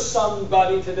 if you're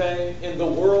somebody today in the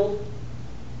world,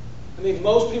 I mean,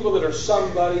 most people that are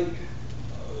somebody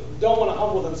don't want to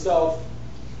humble themselves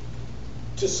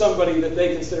to somebody that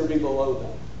they consider to be below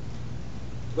them.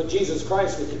 But Jesus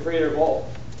Christ was the Creator of all,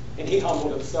 and he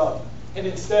humbled himself. And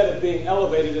instead of being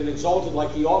elevated and exalted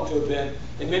like he ought to have been,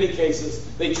 in many cases,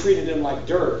 they treated him like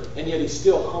dirt, and yet he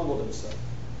still humbled himself.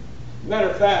 Matter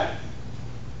of fact,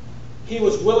 he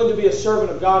was willing to be a servant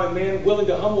of God and man, willing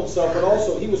to humble himself, but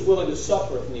also he was willing to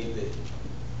suffer if need be.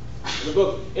 In the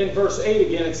book, in verse 8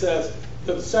 again, it says,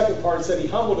 the second part said he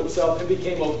humbled himself and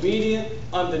became obedient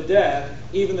unto death,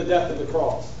 even the death of the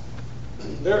cross.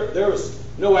 There was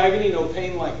no agony, no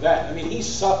pain like that. I mean, he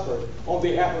suffered on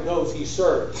behalf of those he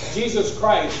served. Jesus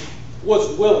Christ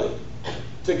was willing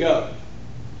to go.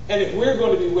 And if we're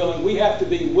going to be willing, we have to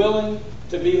be willing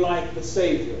to be like the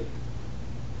Savior.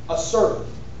 A servant.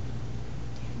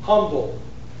 Humble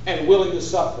and willing to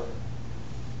suffer.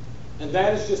 And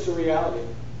that is just a reality.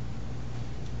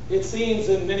 It seems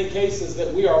in many cases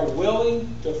that we are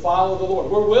willing to follow the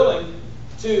Lord. We're willing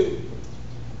to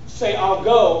say, I'll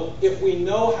go if we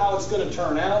know how it's going to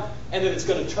turn out and that it's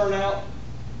going to turn out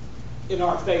in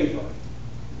our favor.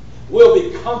 We'll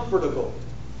be comfortable.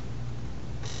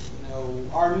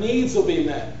 Our needs will be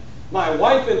met. My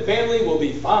wife and family will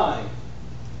be fine.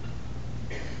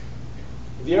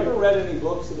 Have you ever read any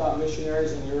books about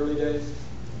missionaries in the early days?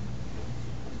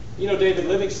 You know David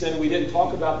Livingstone, we didn't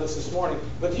talk about this morning,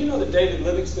 but do you know that David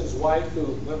Livingstone's wife, who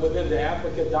went with him to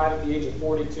Africa, died at the age of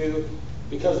 42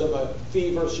 because of a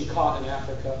fever she caught in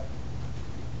Africa?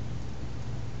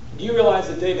 Do you realize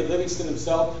that David Livingstone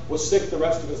himself was sick the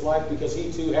rest of his life because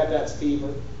he too had that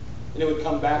fever? And it would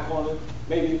come back on him,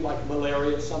 maybe like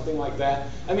malaria, something like that.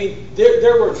 I mean,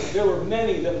 there were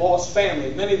many that lost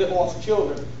family, many that lost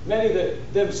children, many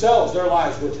that themselves, their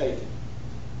lives were taken.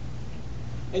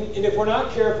 And if we're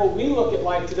not careful, we look at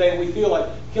life today and we feel like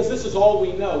Because this is all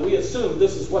we know. We assume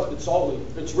this is what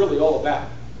it's really all about.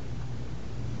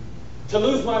 To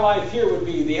lose my life here would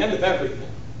be the end of everything.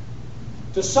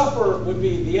 To suffer would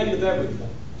be the end of everything.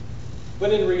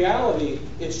 But in reality,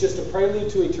 it's just a prelude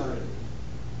to eternity.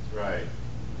 Right.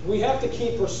 We have to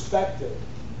keep perspective.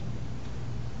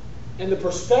 And the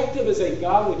perspective is a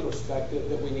godly perspective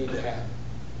that we need to have.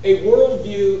 A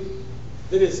worldview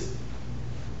that is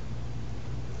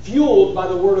fueled by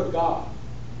the Word of God,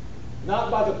 not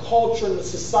by the culture and the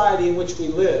society in which we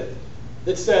live,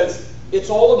 that says it's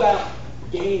all about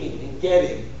gaining and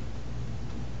getting.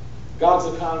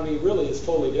 God's economy really is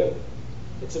totally different.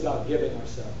 It's about giving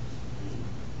ourselves.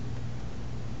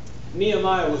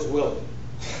 Nehemiah was willing.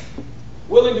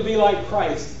 Willing to be like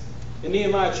Christ. In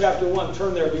Nehemiah chapter 1,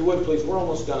 turn there if you would please. We're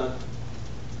almost done.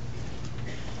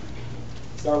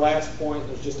 It's our last point.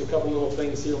 There's just a couple little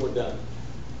things here and we're done.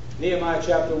 Nehemiah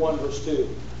chapter 1 verse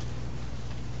 2.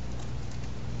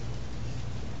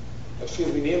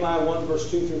 Nehemiah 1 verse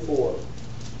 2 through 4.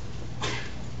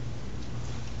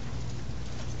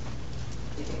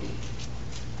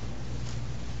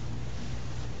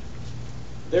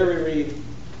 There we read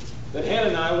that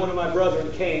Hananiah, one of my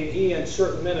brethren, came, he and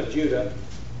certain men of Judah.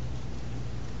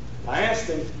 I asked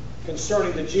him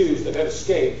concerning the Jews that had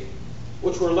escaped,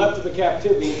 which were left of the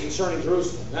captivity, and concerning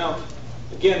Jerusalem. Now,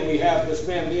 again, we have this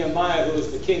man Nehemiah, who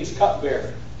is the king's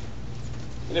cupbearer.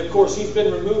 And of course, he's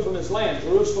been removed from his land.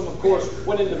 Jerusalem, of course,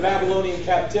 went into Babylonian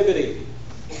captivity,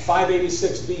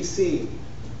 586 BC.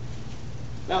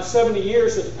 Now, 70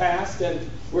 years have passed, and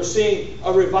we're seeing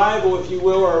a revival, if you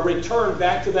will, or a return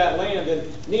back to that land.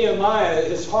 And Nehemiah,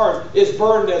 his heart is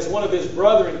burdened as one of his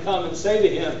brethren come and say to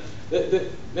him,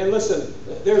 man, listen,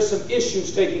 there's some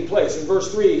issues taking place. In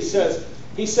verse 3,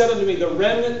 he said unto me, the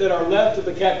remnant that are left of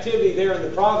the captivity there in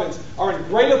the province are in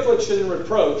great affliction and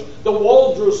reproach. The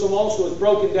wall of Jerusalem also is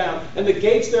broken down, and the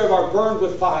gates thereof are burned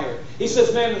with fire. He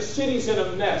says, man, the city's in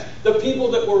a mess. The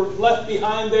people that were left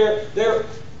behind there, they're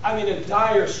in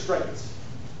dire straits.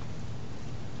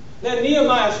 Then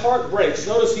Nehemiah's heart breaks.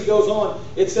 Notice he goes on.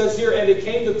 It says here, and it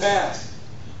came to pass,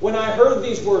 when I heard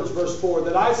these words, verse 4,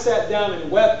 that I sat down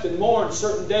and wept and mourned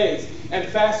certain days, and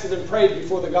fasted and prayed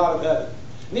before the God of heaven.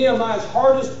 Nehemiah's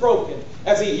heart is broken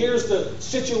as he hears the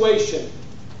situation,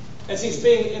 as he's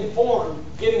being informed,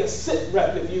 getting a sit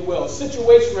rep, if you will, a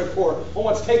situation report on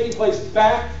what's taking place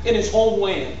back in his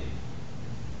homeland.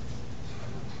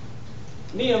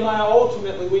 Nehemiah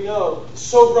ultimately, we know, is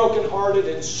so brokenhearted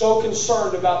and so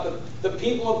concerned about the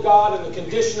people of God and the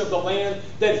condition of the land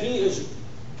that he is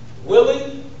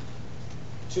willing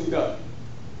to go.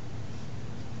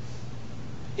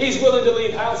 He's willing to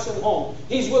leave house and home.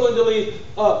 He's willing to leave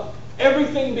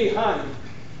everything behind.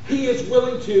 He is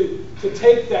willing to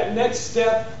take that next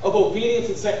step of obedience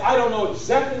and say, I don't know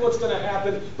exactly what's going to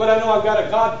happen, but I know I've got a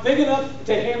God big enough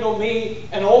to handle me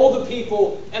and all the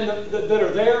people and that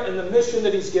are there and the mission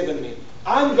that He's given me.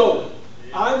 I'm going.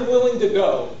 I'm willing to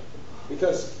go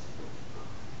because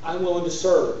I'm willing to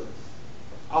serve.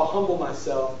 I'll humble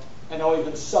myself and I'll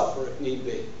even suffer if need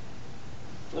be.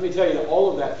 Let me tell you that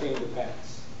all of that came to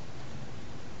pass.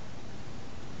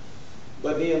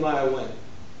 But Nehemiah went.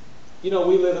 You know,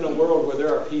 we live in a world where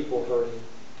there are people hurting.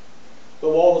 The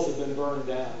walls have been burned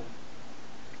down.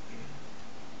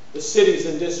 The city's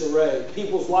in disarray.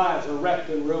 People's lives are wrecked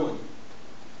and ruined.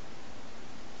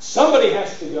 Somebody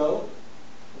has to go.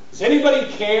 Does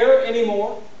anybody care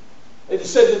anymore? It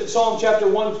said in Psalm chapter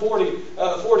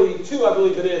 142, I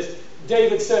believe it is,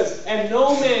 David says, and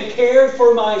no man cared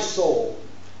for my soul.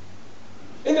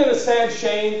 Isn't it a sad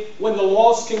shame when the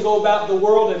lost can go about the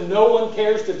world and no one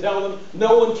cares to tell them,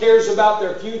 no one cares about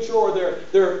their future or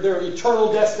their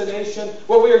eternal destination,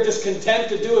 where we are just content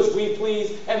to do as we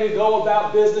please and we go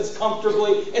about business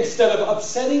comfortably instead of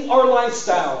upsetting our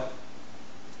lifestyle,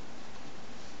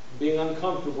 being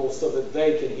uncomfortable so that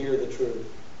they can hear the truth.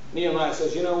 Nehemiah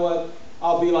says, you know what?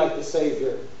 I'll be like the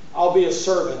Savior. I'll be a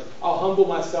servant. I'll humble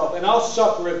myself and I'll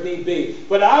suffer if need be.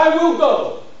 But I will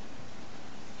go.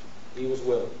 He was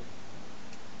willing.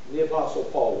 The Apostle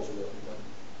Paul was willing.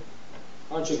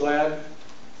 Aren't you glad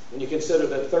when you consider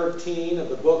that 13 of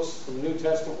the books from the New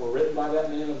Testament were written by that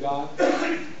man of God?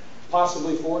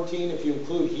 Possibly 14 if you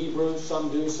include Hebrews.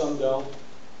 Some do, some don't.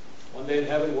 One day in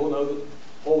heaven we'll know the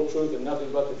whole truth and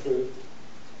nothing but the truth.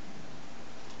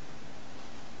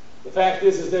 The fact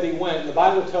is that he went. The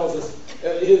Bible tells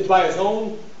us by his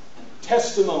own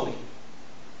testimony.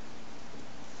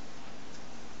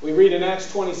 We read in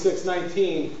Acts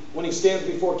 26:19 when he stands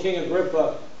before King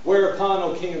Agrippa, whereupon,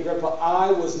 O King Agrippa,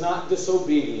 I was not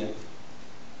disobedient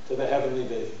to the heavenly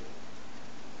vision.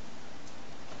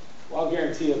 Well, I'll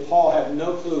guarantee you, Paul had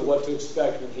no clue what to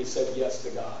expect when he said yes to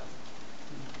God.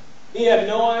 He had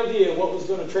no idea what was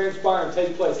going to transpire and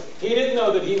take place. He didn't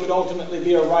know that he would ultimately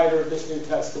be a writer of this New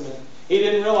Testament. He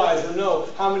didn't realize or know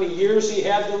how many years he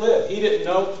had to live. He didn't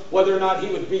know whether or not he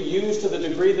would be used to the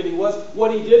degree that he was.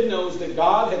 What he did know is that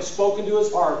God had spoken to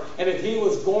his heart, and if he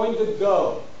was going to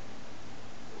go,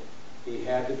 he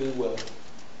had to be willing.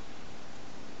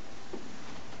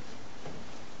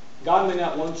 God may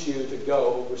not want you to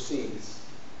go overseas.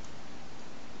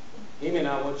 He may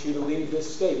not want you to leave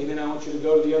this state. He may not want you to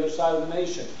go to the other side of the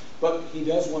nation. But He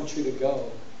does want you to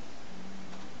go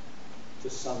to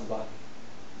somebody.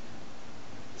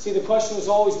 See, the question is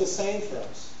always the same for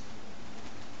us.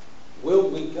 Will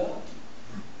we go?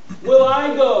 Will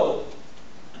I go?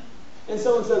 And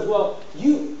someone says, well,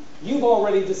 you've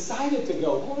already decided to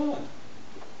go. Hold on.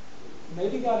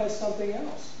 Maybe God has something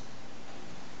else.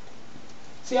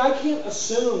 See, I can't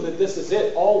assume that this is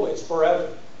it always,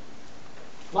 forever.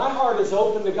 My heart is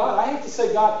open to God. I have to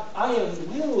say, God, I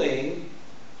am willing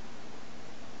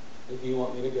if you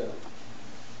want me to go.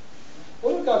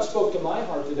 What if God spoke to my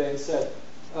heart today and said,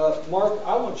 Mark,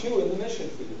 I want you in the mission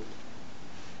field?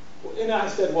 And I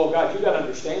said, well, God, you've got to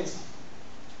understand something.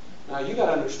 Now, you've got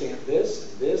to understand this,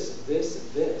 and this, and this,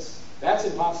 and this. That's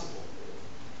impossible.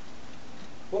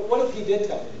 What if He did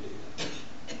tell me to do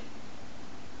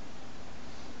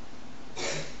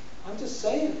that? I'm just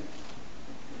saying.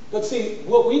 But see,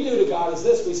 what we do to God is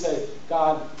this. We say,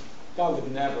 God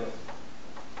would never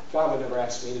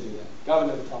ask me to do that. God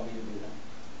would never tell me to do that.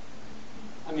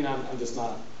 I mean, I'm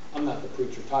not the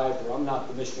preacher type, or I'm not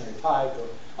the missionary type, or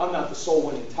I'm not the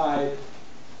soul-winning type.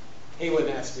 He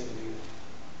wouldn't ask me to do that.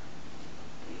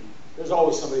 There's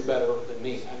always somebody better than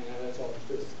me. I mean, that's always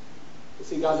true. But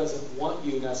see, God doesn't want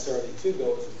you necessarily to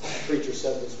go, as the preacher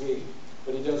said this week,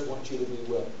 but He does want you to be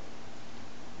willing.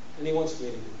 And He wants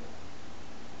me to do that.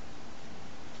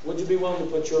 Would you be willing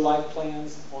to put your life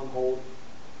plans on hold?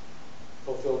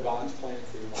 Fulfill God's plan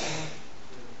for your life.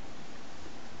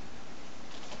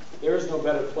 There is no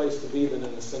better place to be than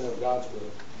in the center of God's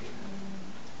will.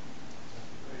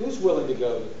 Who's willing to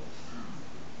go there?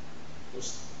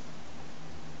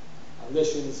 Our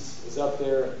missions is up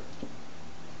there.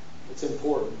 It's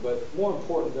important, but more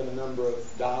important than a number of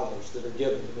dollars that are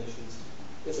given to missions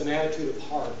is an attitude of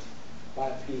heart by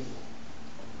a people.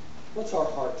 What's our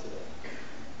heart today?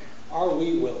 Are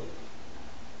we willing?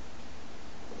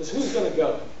 Because who's going to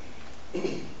go?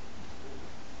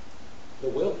 The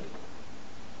willing.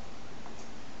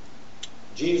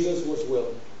 Jesus was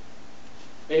willing.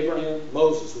 Abraham,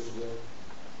 Moses was willing.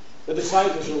 The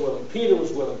disciples were willing. Peter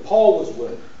was willing. Paul was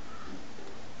willing.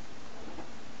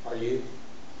 Are you?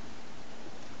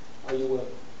 Are you willing?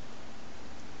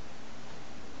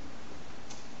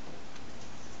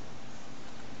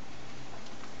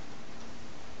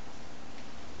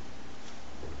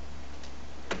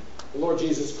 The Lord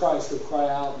Jesus Christ will cry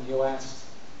out and He'll ask,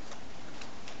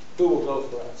 who will go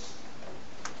for us?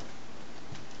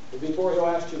 But before He'll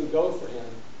ask you to go for Him,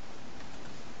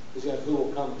 He's going to, who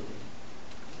will come to me?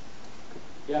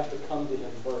 You have to come to Him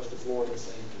first as Lord and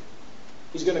Savior.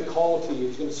 He's going to call to you.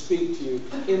 He's going to speak to you.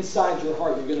 Inside your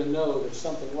heart, you're going to know there's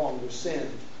something wrong. Your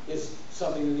sin is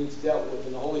something that needs dealt with.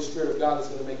 And the Holy Spirit of God is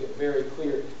going to make it very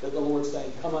clear that the Lord's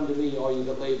saying, come unto me, all you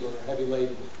that labor and are heavy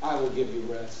laden. I will give you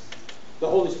rest. The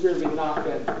Holy Spirit will be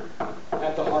knocking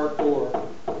at the heart door.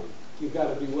 You've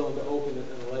got to be willing to open it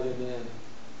and let Him in.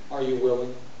 Are you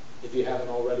willing? If you haven't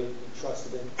already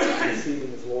trusted Him, received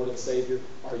Him as Lord and Savior,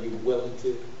 are you willing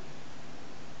to?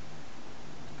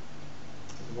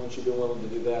 And once you've been willing to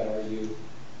do that, are you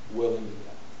willing to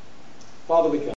go? Father, we come.